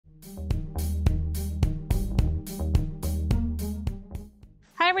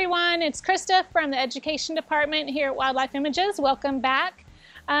everyone, it's Krista from the Education Department here at Wildlife Images. Welcome back.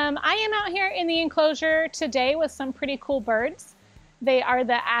 I am out here in the enclosure today with some pretty cool birds. They are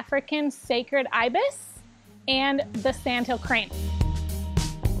the African sacred ibis and the sandhill crane.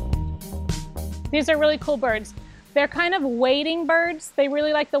 These are really cool birds. They're kind of wading birds. They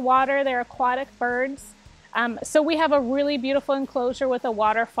really like the water. They're aquatic birds. So we have a really beautiful enclosure with a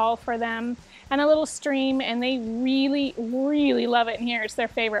waterfall for them and a little stream, and they really, really love it in here. It's their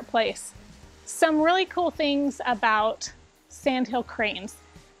favorite place. Some really cool things about sandhill cranes.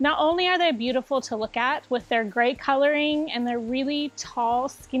 Not only are they beautiful to look at with their gray coloring and their really tall,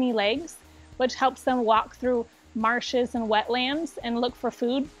 skinny legs, which helps them walk through marshes and wetlands and look for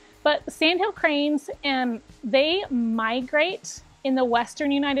food, but sandhill cranes, they migrate in the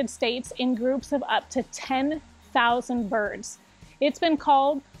western United States in groups of up to 10,000 birds. It's been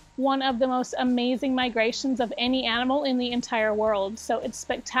called one of the most amazing migrations of any animal in the entire world, so it's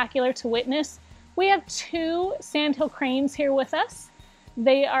spectacular to witness. We have two sandhill cranes here with us.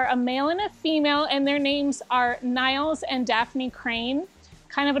 They are a male and a female, and their names are Niles and Daphne Crane,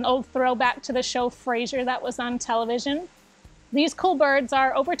 kind of an old throwback to the show Frasier that was on television. These cool birds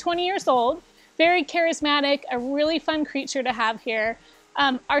are over 20 years old, very charismatic, a really fun creature to have here.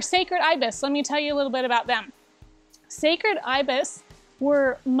 Our sacred ibis, let me tell you a little bit about them. Sacred ibis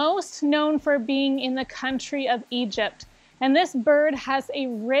were most known for being in the country of Egypt. And this bird has a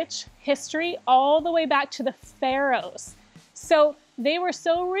rich history all the way back to the pharaohs. So they were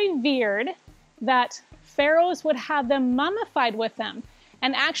so revered that pharaohs would have them mummified with them.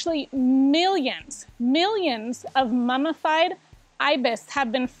 And actually millions of mummified ibis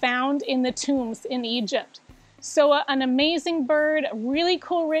have been found in the tombs in Egypt. So an amazing bird, really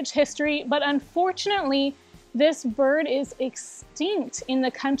cool, rich history, but unfortunately, this bird is extinct in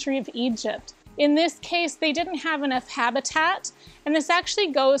the country of Egypt. In this case, they didn't have enough habitat, and this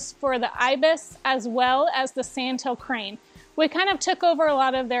actually goes for the ibis as well as the sandhill crane. We kind of took over a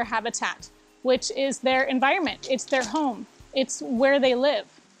lot of their habitat, which is their environment. It's their home. It's where they live.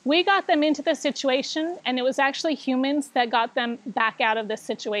 We got them into this situation, and it was actually humans that got them back out of this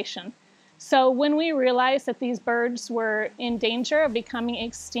situation. So when we realized that these birds were in danger of becoming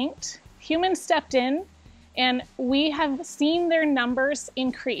extinct, humans stepped in, and we have seen their numbers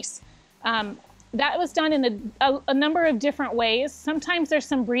increase. That was done in a number of different ways. Sometimes there's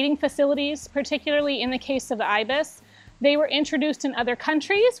some breeding facilities, particularly in the case of the ibis. They were introduced in other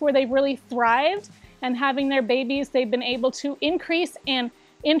countries where they really thrived, and having their babies, they've been able to increase and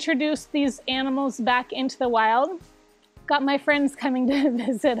introduce these animals back into the wild. Got my friends coming to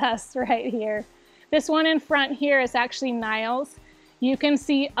visit us right here. This one in front here is actually Niles. You can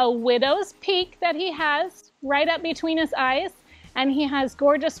see a widow's peak that he has right up between his eyes, and he has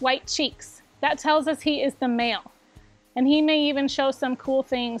gorgeous white cheeks. That tells us he is the male. And he may even show some cool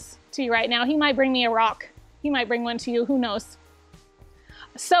things to you right now. He might bring me a rock. He might bring one to you, who knows?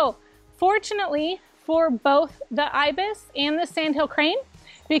 So, fortunately for both the ibis and the sandhill crane,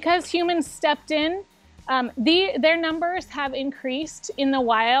 because humans stepped in, their numbers have increased in the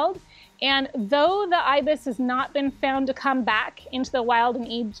wild. And though the ibis has not been found to come back into the wild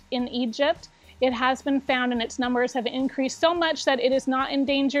in Egypt, it has been found, and its numbers have increased so much that it is not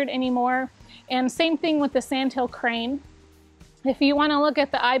endangered anymore. And same thing with the sandhill crane. If you want to look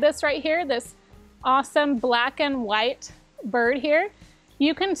at the ibis right here, this awesome black and white bird here,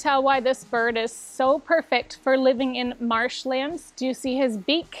 you can tell why this bird is so perfect for living in marshlands. Do you see his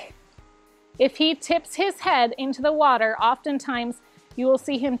beak? If he tips his head into the water, oftentimes you will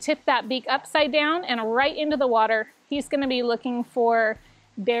see him tip that beak upside down and right into the water. He's going to be looking for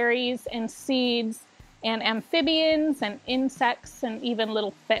berries and seeds and amphibians and insects and even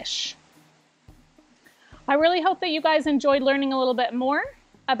little fish. I really hope that you guys enjoyed learning a little bit more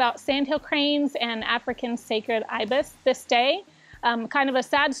about sandhill cranes and African sacred ibis this day. Kind of a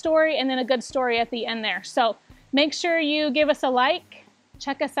sad story and then a good story at the end there. So make sure you give us a like,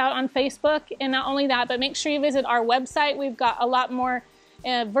 check us out on Facebook, and not only that, but make sure you visit our website. We've got a lot more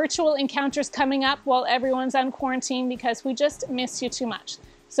virtual encounters coming up while everyone's on quarantine because we just miss you too much.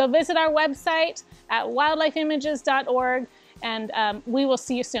 So visit our website at wildlifeimages.org, and we will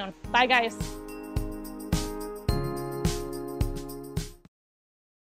see you soon. Bye, guys.